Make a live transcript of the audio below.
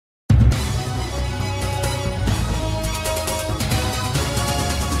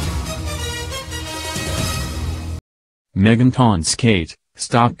Meghan taunts Kate,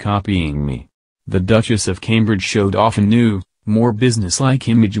 "Stop copying me." The Duchess of Cambridge showed off a new, more businesslike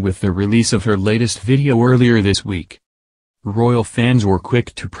image with the release of her latest video earlier this week. Royal fans were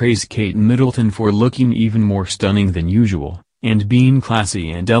quick to praise Kate Middleton for looking even more stunning than usual, and being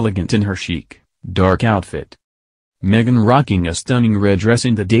classy and elegant in her chic, dark outfit. Meghan rocking a stunning red dress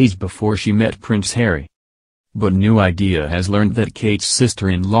in the days before she met Prince Harry. But New Idea has learned that Kate's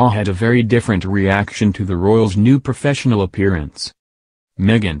sister-in-law had a very different reaction to the royals' new professional appearance.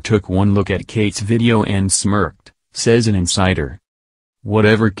 Meghan took one look at Kate's video and smirked, says an insider.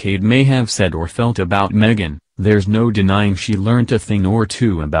 Whatever Kate may have said or felt about Meghan, there's no denying she learnt a thing or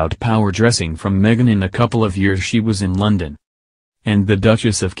two about power dressing from Meghan in the couple of years she was in London. And the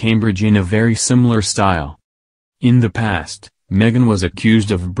Duchess of Cambridge in a very similar style. In the past, Meghan was accused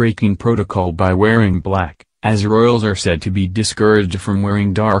of breaking protocol by wearing black, as royals are said to be discouraged from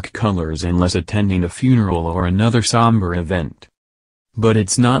wearing dark colors unless attending a funeral or another somber event. But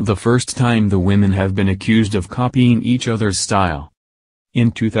it's not the first time the women have been accused of copying each other's style.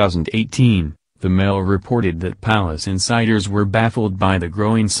 In 2018, the Mail reported that palace insiders were baffled by the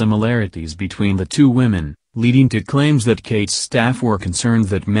growing similarities between the two women, leading to claims that Kate's staff were concerned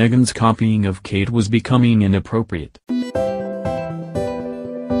that Meghan's copying of Kate was becoming inappropriate.